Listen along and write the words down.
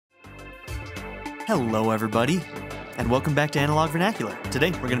Hello everybody, and welcome back to Analog Vernacular.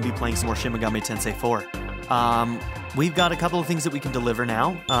 Today we're going to be playing some more Shin Megami Tensei 4. We've got a couple of things that we can deliver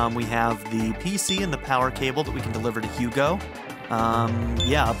now. We have the PC and the power cable that we can deliver to Hugo.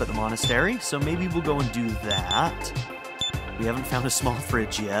 Yeah, up at the monastery, so maybe we'll go and do that. We haven't found a small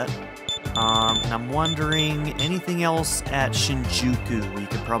fridge yet. And I'm wondering, anything else at Shinjuku we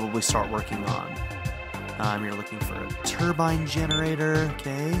could probably start working on? You're looking for a turbine generator,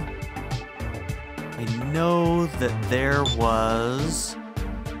 okay. I know that there was...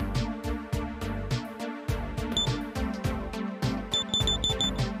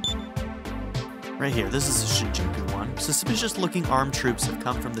 Right here, this is a Shinjuku one. Suspicious-looking armed troops have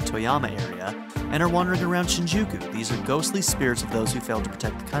come from the Toyama area and are wandering around Shinjuku. These are ghostly spirits of those who failed to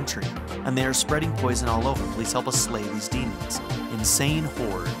protect the country, and they are spreading poison all over. Please help us slay these demons. Insane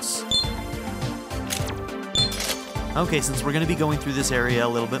hordes. Okay, since we're going to be going through this area a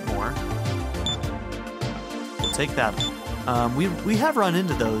little bit more, we'll take that. We have run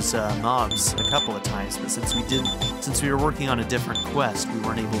into those mobs a couple of times, but since we were working on a different quest, we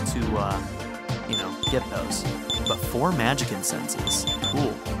weren't able to, you know, get those. But 4 magic incenses,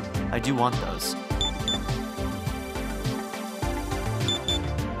 cool. I do want those.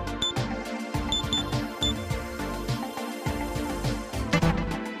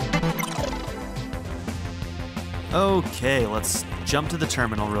 Okay, let's jump to the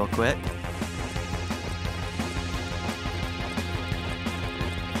terminal real quick.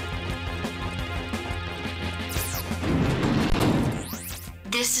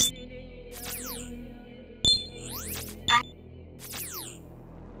 This is...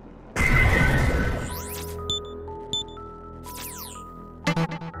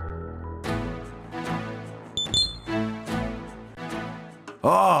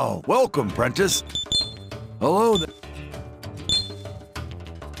 Oh, welcome, Prentice. Hello there.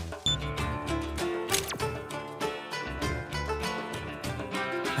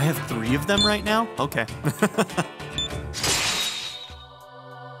 I have 3 of them right now? Okay.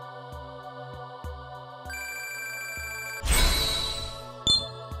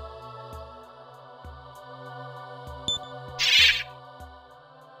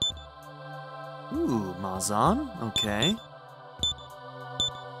 Ooh, Mazan? Okay.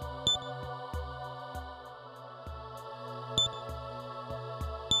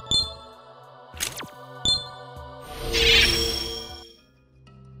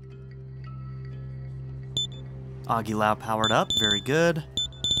 Aguilau powered up, very good.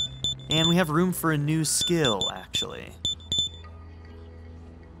 And we have room for a new skill, actually.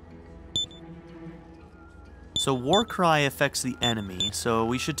 So War Cry affects the enemy, so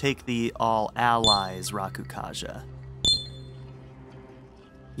we should take the All Allies Rakukaja.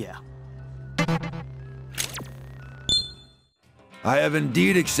 Yeah. I have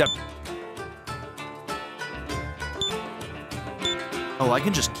indeed accepted. Oh, I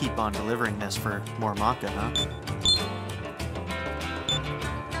can just keep on delivering this for more Maka, huh?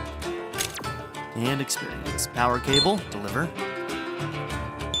 And experience. Power cable, deliver.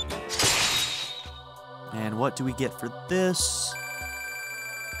 And what do we get for this?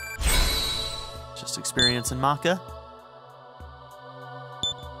 Just experience and Maka.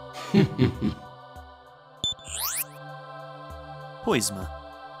 Poisma.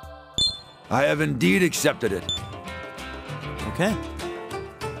 I have indeed accepted it. Okay.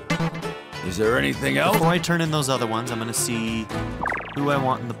 Is there anything else? Before I turn in those other ones, I'm going to see who I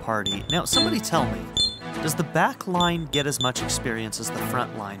want in the party. Now, somebody tell me, does the back line get as much experience as the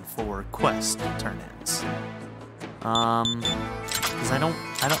front line for quest turn-ins? Because I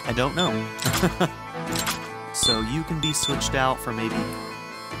don't know. So you can be switched out for maybe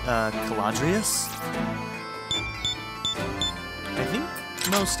Caladrius? I think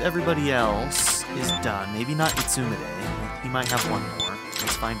most everybody else is done. Maybe not Itsumide. He might have one more.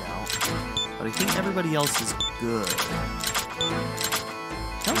 Let's find out. But I think everybody else is good.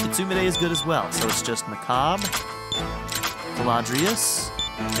 No, Itsumide is good as well. So it's just Macabre, Caladrius,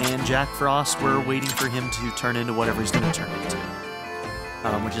 and Jack Frost. We're waiting for him to turn into whatever he's going to turn into.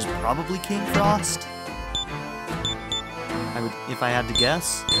 Which is probably King Frost. I would, if I had to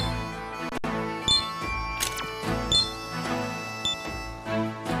guess.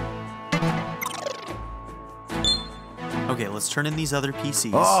 Okay, let's turn in these other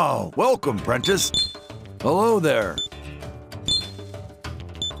PCs. Oh, welcome, Prentice. Hello there.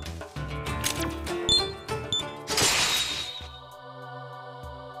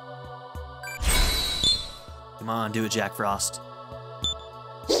 Come on, do it, Jack Frost.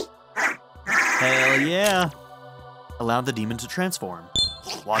 Hell yeah! Allow the demon to transform.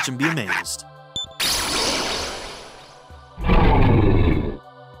 Watch him be amazed.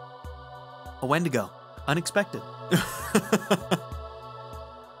 A Wendigo. Unexpected.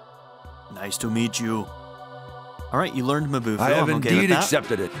 Nice to meet you. All right, you learned Mabufula. I have I'm okay indeed with that.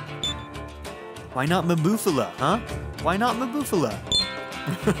 accepted it. Why not Mabufula, huh? Why not Mabufula?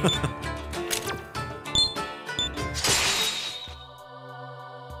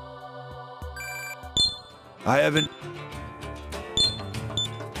 I haven't.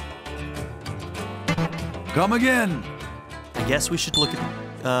 Come again. I guess we should look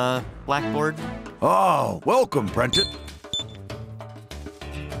at Blackboard. Oh, welcome, Prentice.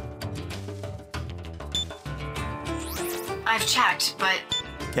 I've checked, but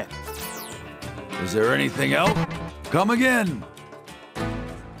Okay. Is there anything else? Come again.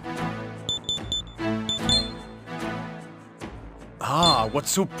 Ah, what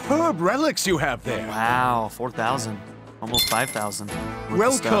superb relics you have there. Wow, 4,000. Almost 5,000.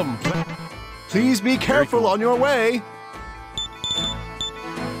 Welcome. Please be careful on your way.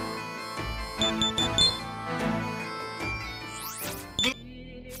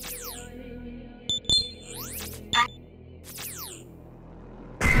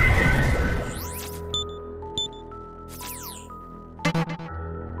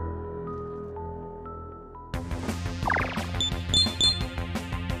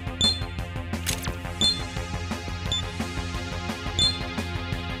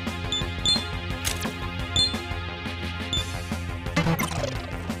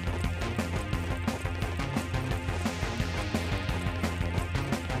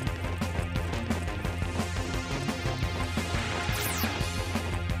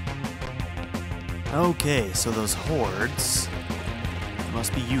 Okay, so those hordes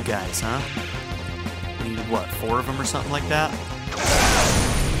must be you guys, huh? We need, what, 4 of them or something like that?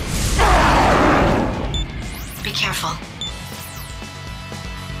 be careful.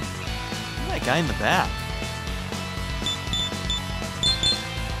 That guy in the back.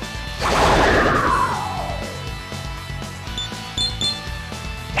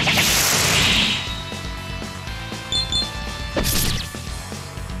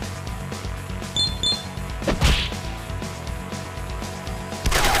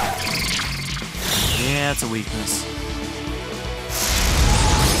 Yeah, it's a weakness.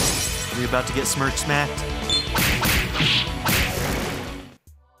 Are we about to get smirk smacked?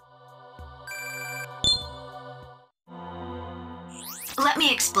 Let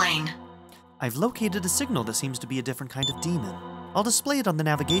me explain. I've located a signal that seems to be a different kind of demon. I'll display it on the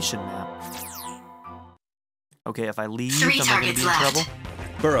navigation map. Okay, if I leave, 3 am I going to targets be in left. trouble?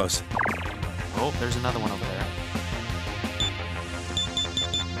 Burrows. Oh, there's another one over there.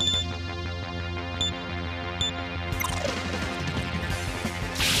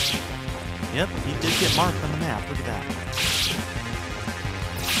 Yep, he did get marked on the map. Look at that.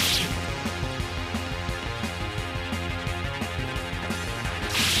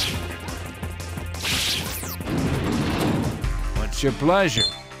 What's your pleasure?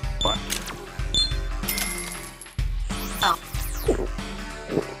 What? Oh,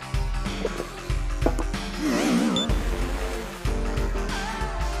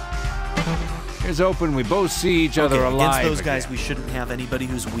 Here's hoping we both see each other Okay, alive. against those guys, again. we shouldn't have anybody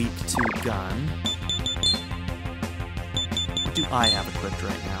who's weak to gun. What do I have equipped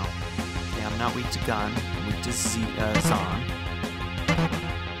right now? Okay, I'm not weak to gun. I'm weak to Zon.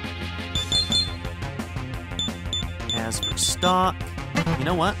 As for stock, you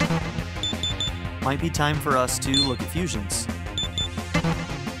know what? Might be time for us to look at fusions.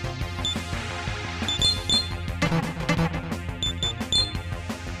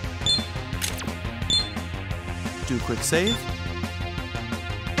 Do a quick save.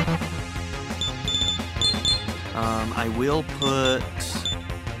 I will put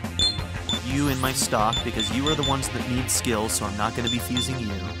you in my stock because you are the ones that need skill, so I'm not going to be fusing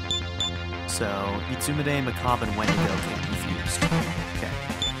you. So, Itsumide, Macabre, and Wendigo can't be fused. Okay.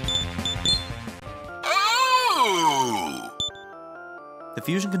 Oh! The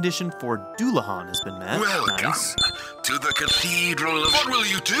fusion condition for Doulahan has been met. Welcome Nice. to the Cathedral of... What will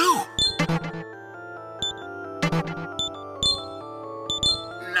you do?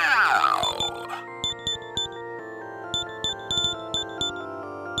 Now.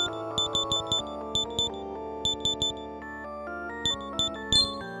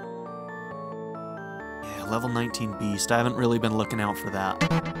 Yeah, level 19 beast. I haven't really been looking out for that.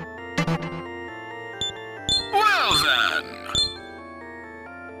 Well then.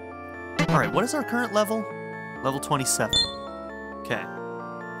 Alright, what is our current level? Level 27. Okay.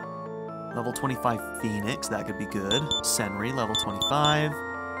 Level 25 Phoenix, that could be good. Senri, level 25.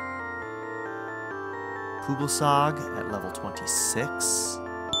 Kubelsag at level 26.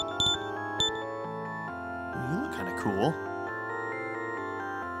 You look kind of cool.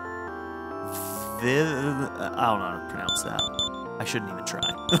 I don't know how to pronounce that. I shouldn't even try.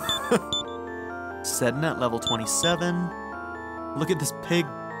 Sedna at level 27. Look at this pig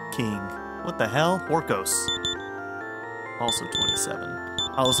king. What the hell? Orcos. Also 27.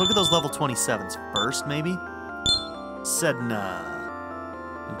 Oh, let's look at those level 27s first, maybe? Sedna.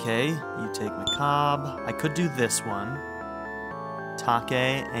 Okay, you take Macabre. I could do this one. Take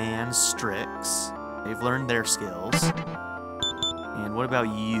and Strix. They've learned their skills. And what about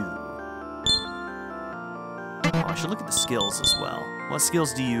you? Oh, I should look at the skills as well. What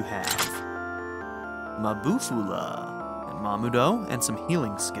skills do you have? Mabufula and Mamudo, and some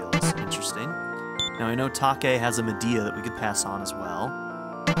healing skills. Interesting. Now I know Take has a Medea that we could pass on as well.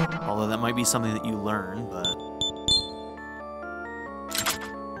 Although that might be something that you learn, but...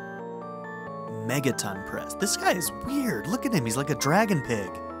 Megaton Press. This guy is weird. Look at him. He's like a dragon pig.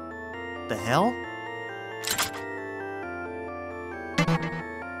 The hell?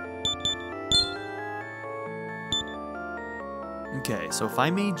 Okay, so if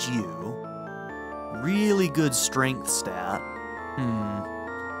I made you really good strength stat,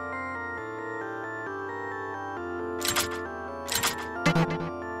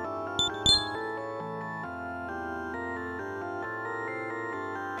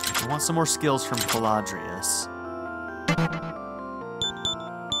 I want some more skills from Caladrius.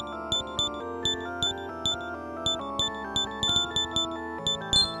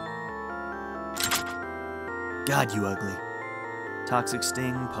 God, you ugly. Toxic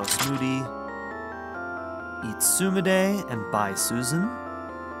Sting, Post Moody, Eat Sumide, and Buy Susan.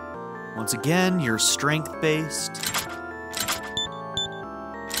 Once again, you're strength-based.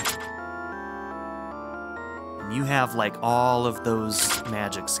 And you have, like, all of those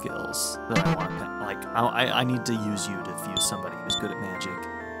magic skills that I want. Like, I need to use you to fuse somebody who's good at magic.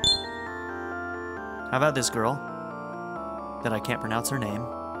 How about this girl? That I can't pronounce her name.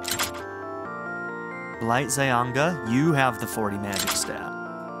 Blight Zayanga, you have the 40 magic stat.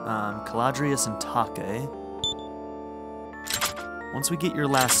 Caladrius and Take. Once we get your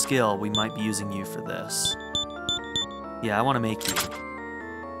last skill, we might be using you for this. Yeah, I want to make you.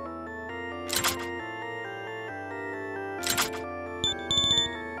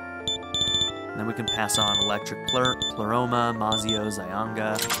 And then we can pass on Electric Pleroma, Mazio,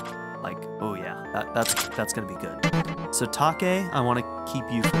 Zayanga. Like, oh yeah, that's gonna be good. So Take, I want to keep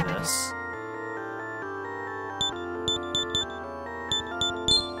you for this.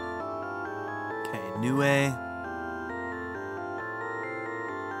 Nue.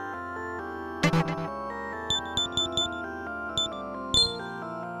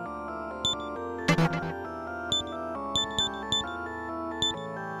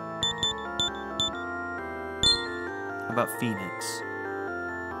 How about Phoenix?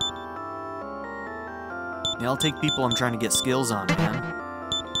 Yeah, I'll take people I'm trying to get skills on, man.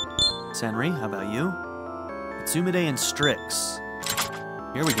 Senri, how about you? Itsumide and Strix.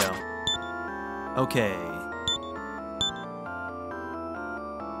 Here we go. Okay.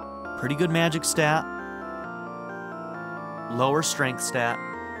 Pretty good magic stat. Lower strength stat.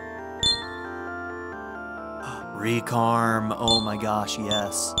 Recarm. Oh my gosh,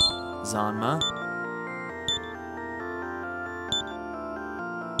 yes. Zanma.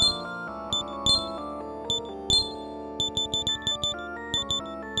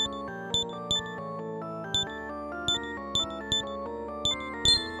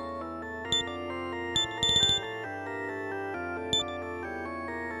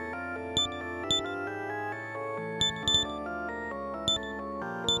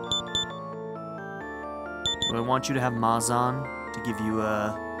 Do I want you to have Mazan to give you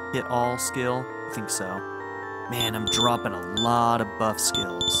a hit all skill? I think so. Man, I'm dropping a lot of buff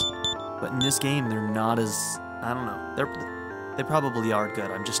skills. But in this game, they're not as... I don't know. They probably are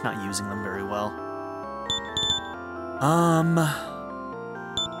good. I'm just not using them very well.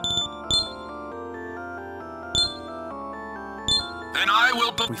 Then I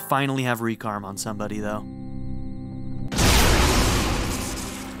will... We finally have Recarm on somebody, though.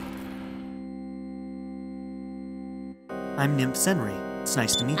 I'm Nymph Senri. It's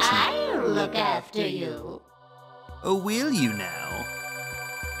nice to meet you. I'll look after you. Oh, will you now?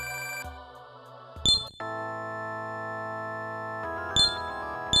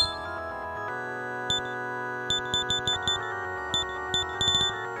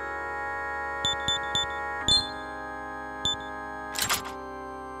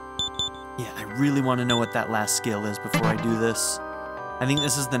 Yeah, I really want to know what that last skill is before I do this. I think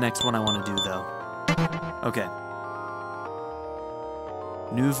this is the next one I want to do, though. Okay.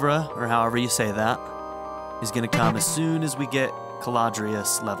 Nuvra, or however you say that, is going to come as soon as we get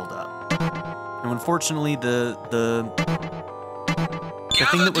Caladrius leveled up. And unfortunately, the the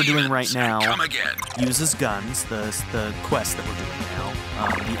thing that we're doing right now Come again. uses guns. The quest that we're doing now,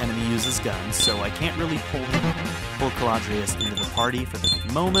 the enemy uses guns, so I can't really pull Caladrius into the party for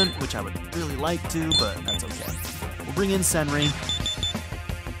the moment, which I would really like to, but that's okay. We'll bring in Senri,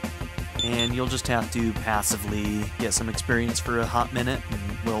 and you'll just have to passively get some experience for a hot minute, and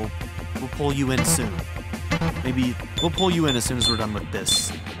we'll pull you in soon. Maybe we'll pull you in as soon as we're done with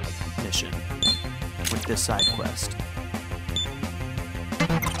this mission, with this side quest.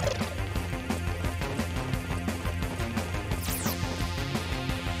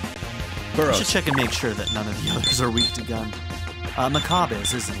 I should check and make sure that none of the others are weak to gun. Macabre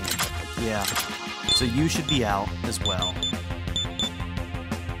is, isn't he? Yeah. So you should be out as well.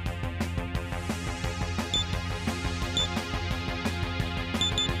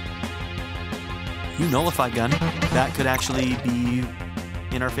 You nullify gun. That could actually be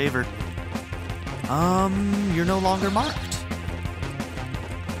in our favor. You're no longer marked.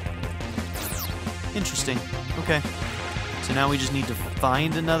 Interesting. Okay. So now we just need to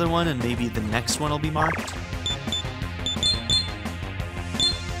find another one, and maybe the next one will be marked.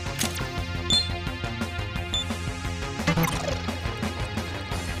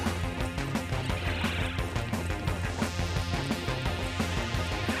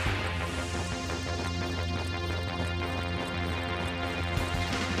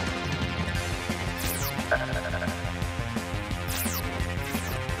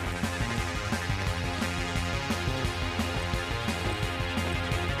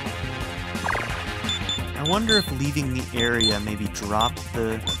 I wonder if leaving the area maybe drop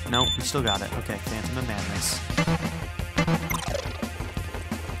the... No, we still got it. Okay, Phantom of Madness.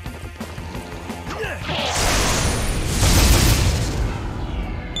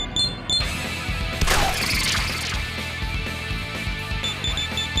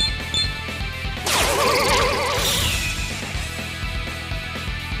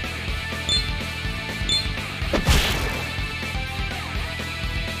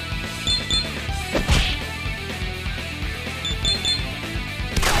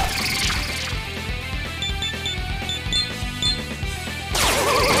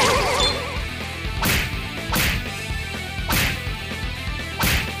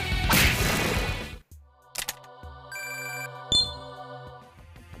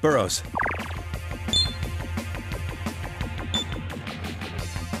 Burrows.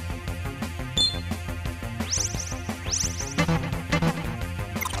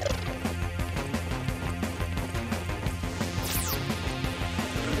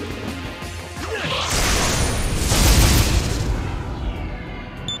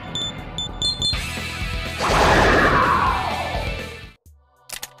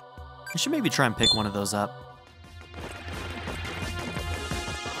 I should maybe try and pick one of those up.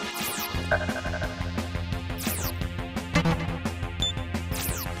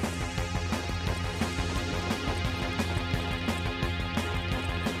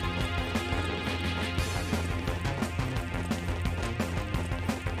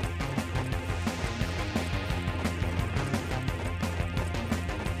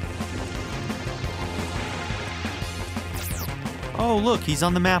 Oh, look, he's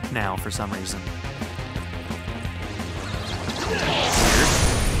on the map now for some reason.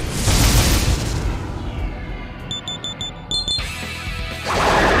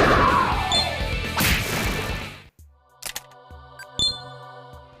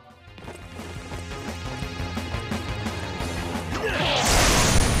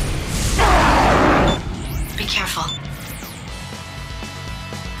 Be careful.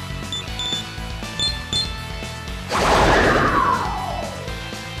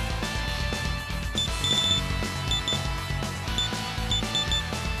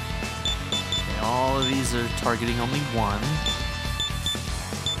 All of these are targeting only one.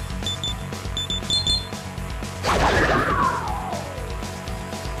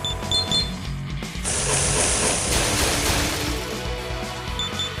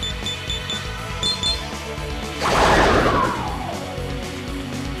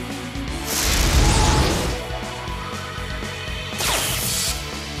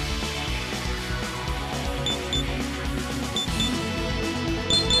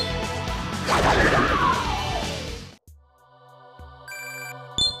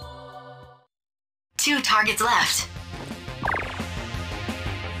 Two targets left.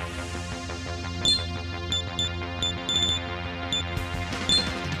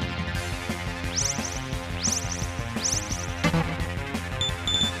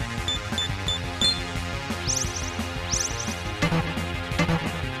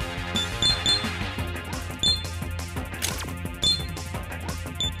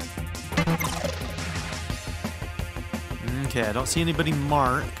 Okay, I don't see anybody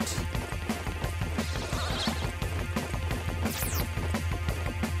marked.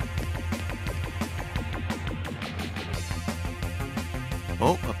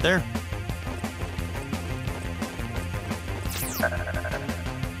 Oh, up there.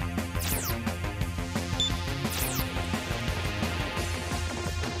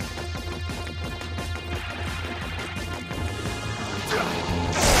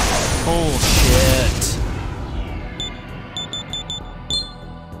 Oh, shit.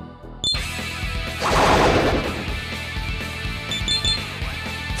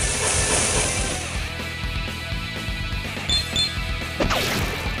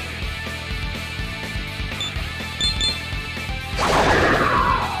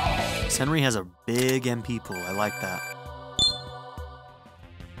 Henry has a big MP pool. I like that.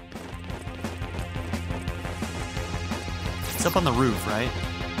 It's up on the roof, right?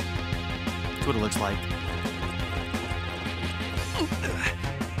 That's what it looks like.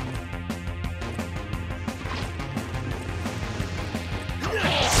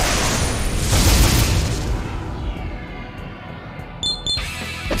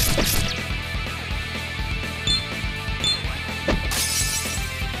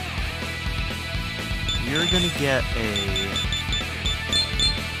 You're gonna get a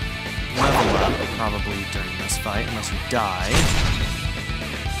level up probably during this fight, unless you die.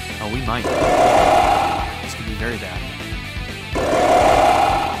 Oh, we might. This could be very bad.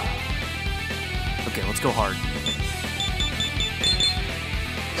 Okay, let's go hard.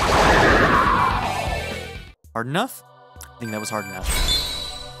 Hard enough? I think that was hard enough.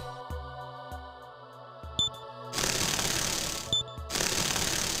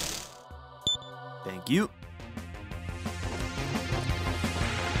 Thank you.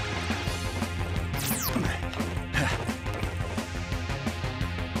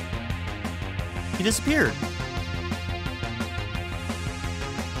 He disappeared.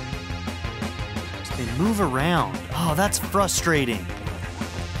 They move around. Oh, that's frustrating.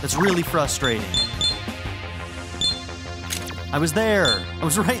 That's really frustrating. I was there. I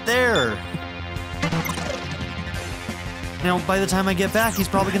was right there. Now, by the time I get back, he's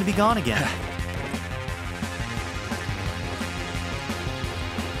probably going to be gone again.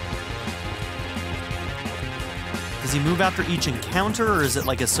 Does he move after each encounter, or is it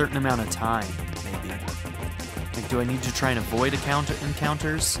like a certain amount of time, maybe? Like, do I need to try and avoid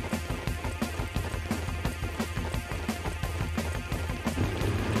encounters?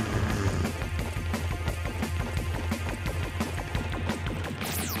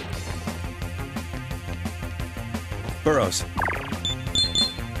 Burrows.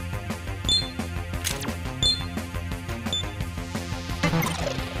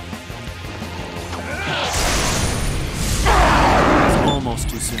 Almost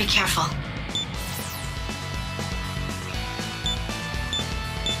too soon. Be careful.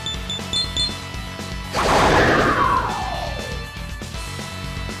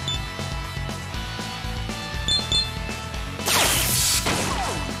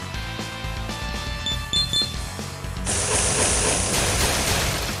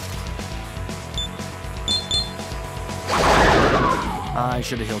 I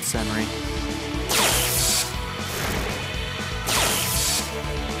should have healed Senri.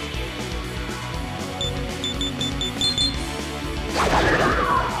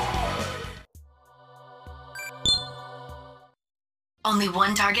 Only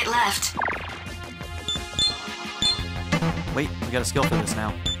one target left. Wait, we got a skill for this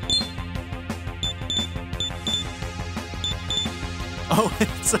now. Oh,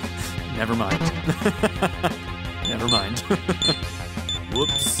 it's never mind. Never mind.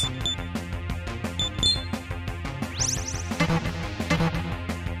 Whoops.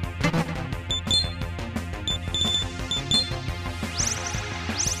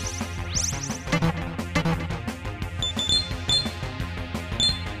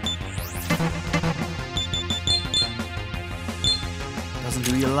 Doesn't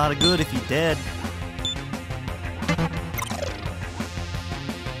do you a lot of good if you're dead.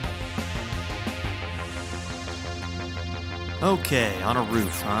 Okay, on a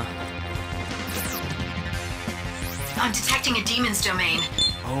roof, huh? I'm detecting a demon's domain.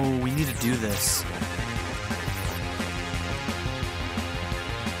 Oh, we need to do this.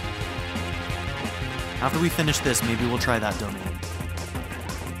 After we finish this, maybe we'll try that domain.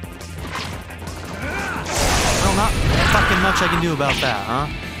 Well, not fucking much I can do about that, huh?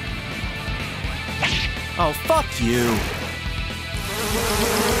 Oh, fuck you.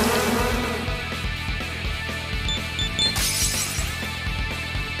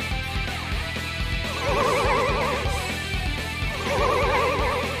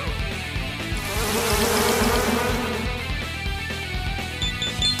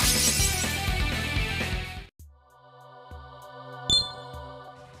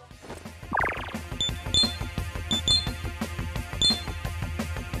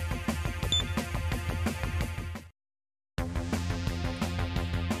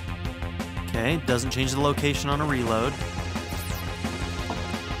 Okay, doesn't change the location on a reload.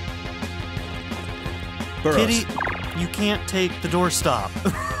 Burrows. Kitty, you can't take the doorstop.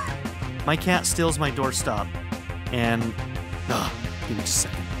 My cat steals my doorstop. And... give me just a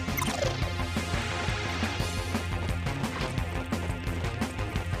second.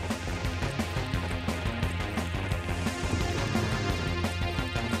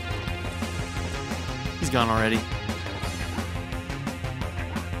 He's gone already.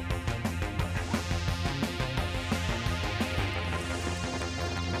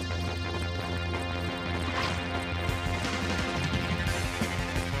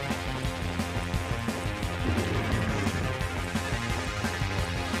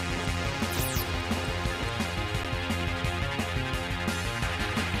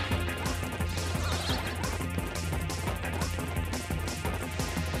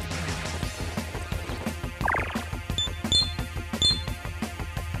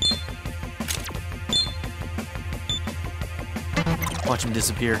 Watch him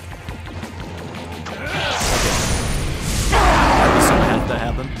disappear. Okay. I'd be so mad if that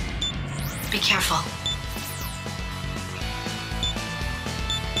happened. Be careful.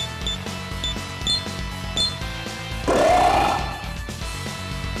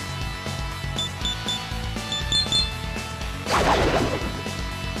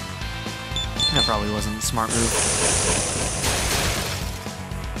 That probably wasn't a smart move.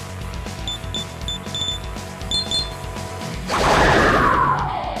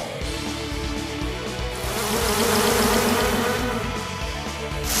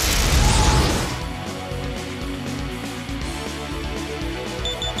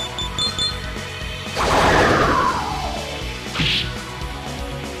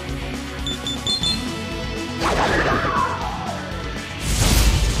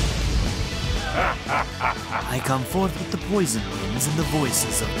 I come forth with the poison winds and the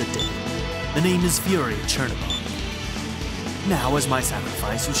voices of the dead. The name is Fury Chernobog. Now, as my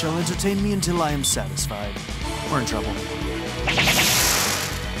sacrifice, you shall entertain me until I am satisfied. We're in trouble.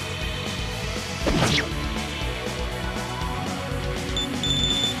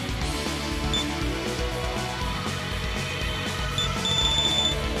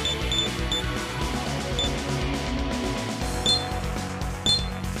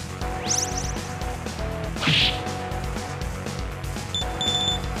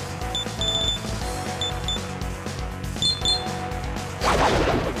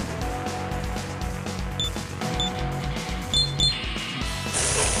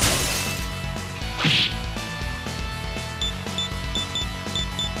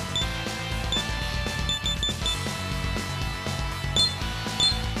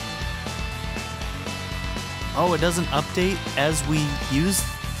 Oh, it doesn't update as we use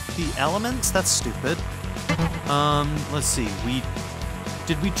the elements? That's stupid. Let's see.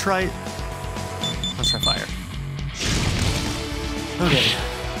 Did we try... Let's try fire. Okay.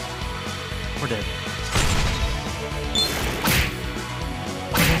 We're dead.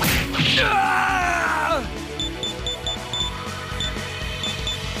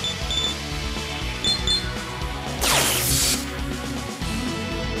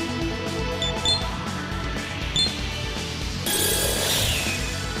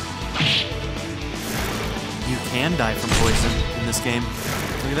 Can die from poison in this game.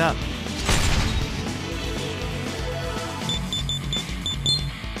 Look at that.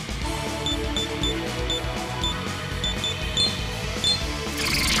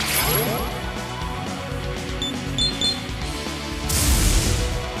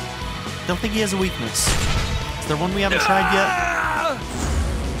 Don't think he has a weakness. Is there one we haven't tried yet?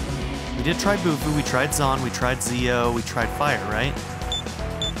 We did try Bufu, we tried Zon, we tried Zio, we tried Fire, right?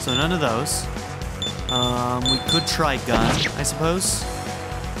 So none of those. We could try gun, I suppose.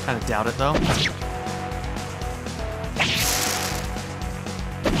 Kind of doubt it, though.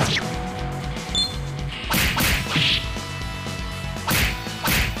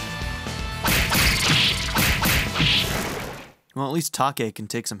 Well, at least Take can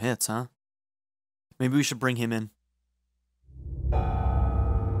take some hits, huh? Maybe we should bring him in.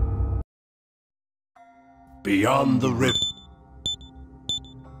 Beyond the river.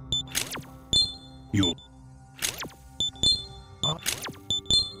 You. Huh?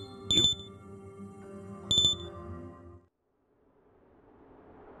 You.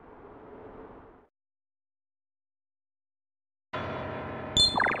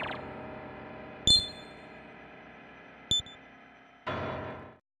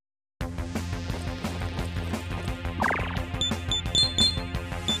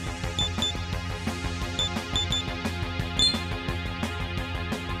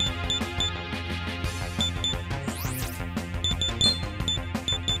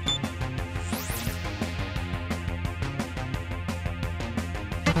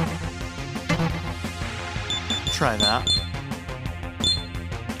 try that.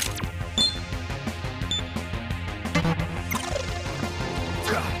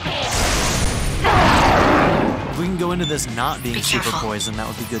 If we can go into this not being super poison, that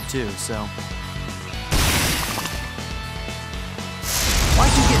would be good too, so.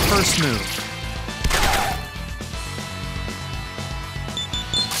 Why'd you get first move?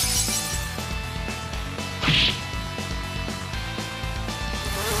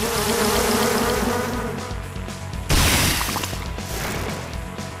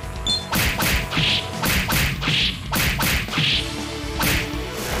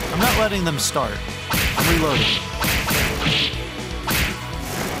 I'm not letting them start. I'm reloading.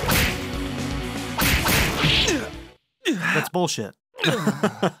 That's bullshit.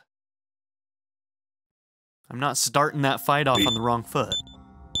 I'm not starting that fight off on the wrong foot.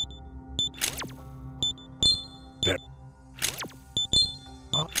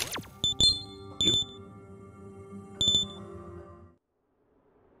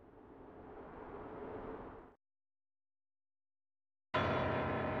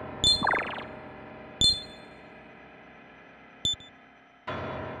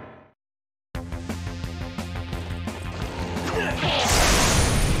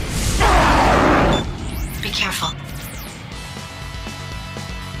 Be careful.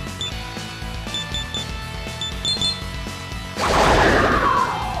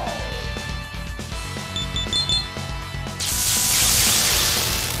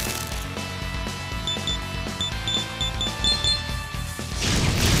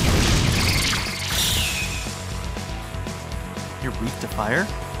 You're weak to fire?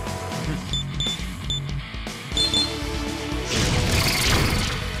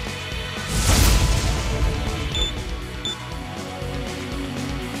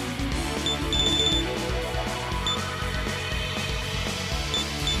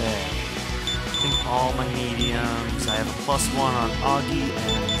 All my mediums. I have a +1 on Augie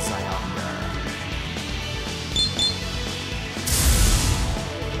and Zyonder.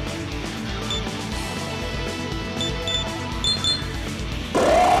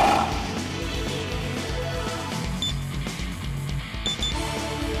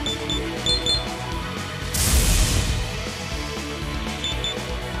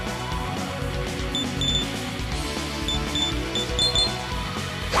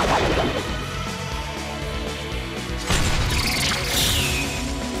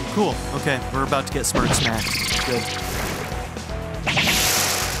 Cool. Okay, we're about to get Smirk smacked. Good.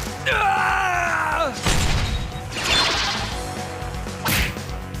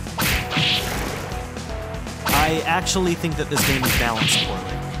 I actually think that this game is balanced poorly.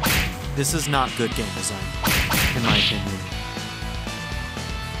 This is not good game design, in my opinion.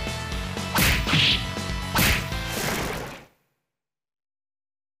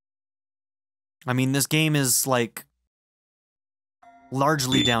 I mean, this game is like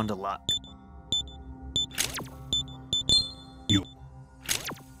largely down to luck.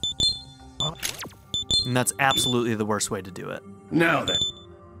 And that's absolutely the worst way to do it. Now then.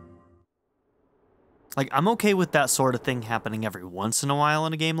 Like, I'm okay with that sort of thing happening every once in a while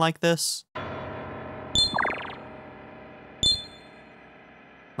in a game like this.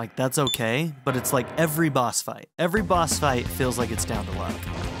 Like, that's okay, but it's like every boss fight. Every boss fight feels like it's down to luck.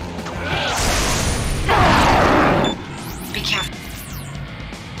 Be careful.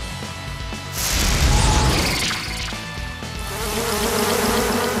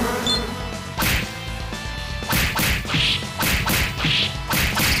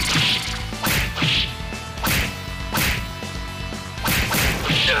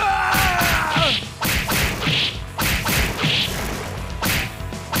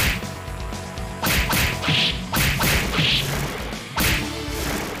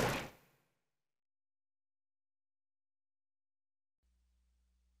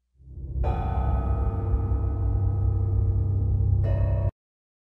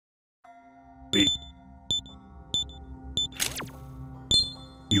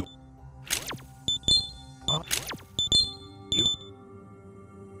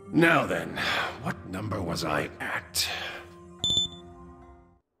 Now then, what number was I at?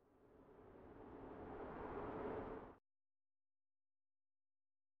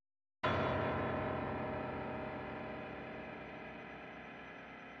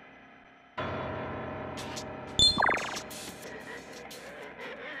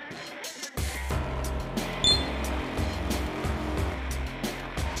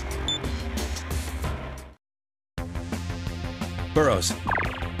 Burrows.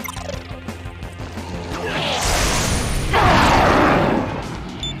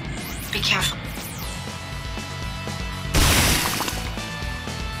 Be careful.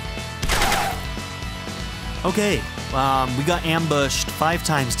 Okay, we got ambushed 5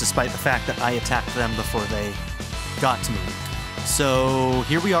 times despite the fact that I attacked them before they got to me. So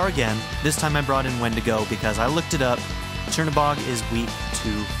here we are again. This time I brought in Wendigo because I looked it up. Chernobog is weak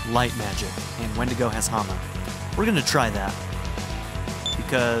to light magic, and Wendigo has Hama. We're gonna try that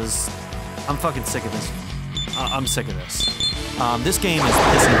because I'm fucking sick of this. I'm sick of this. This game is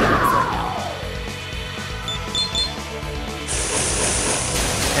pissing me off right now.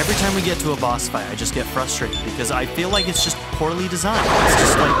 Every time we get to a boss fight, I just get frustrated because I feel like it's just poorly designed. It's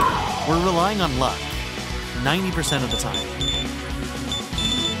just like we're relying on luck 90% of the time.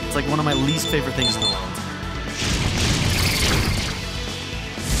 It's like one of my least favorite things in the world.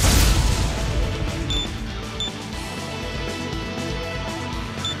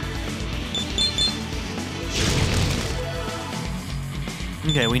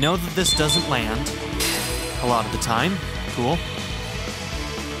 Okay, we know that this doesn't land a lot of the time. Cool.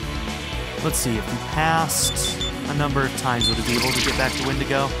 Let's see, if we passed a number of times, would it be able to get back to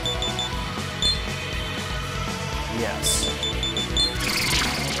Wendigo? Yes.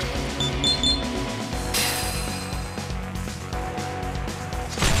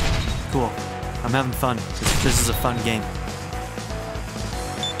 Cool. I'm having fun. This is a fun game.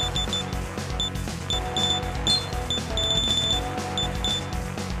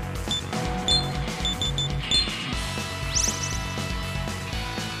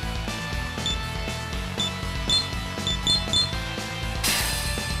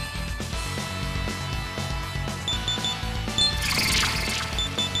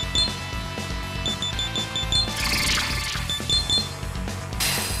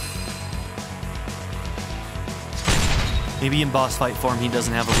 Maybe in boss fight form he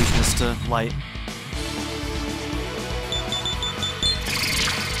doesn't have a weakness to light.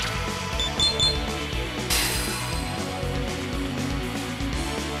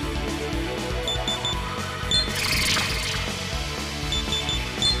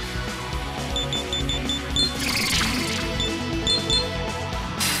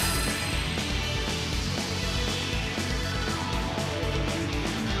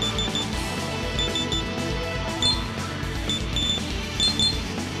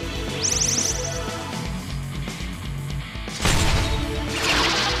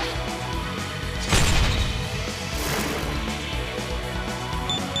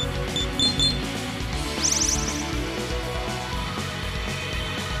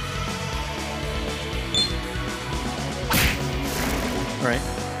 Alright.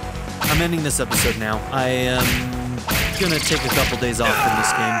 I'm ending this episode now. I am gonna take a couple days off from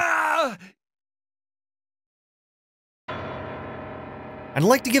this game. I'd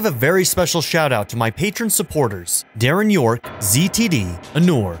like to give a very special shout out to my patron supporters, Darren York, ZTD,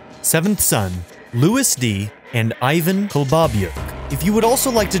 Anur, Seventh Son, Louis D, and Ivan Kolbabyuk. If you would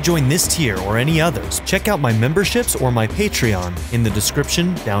also like to join this tier or any others, check out my memberships or my Patreon in the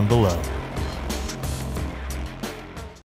description down below.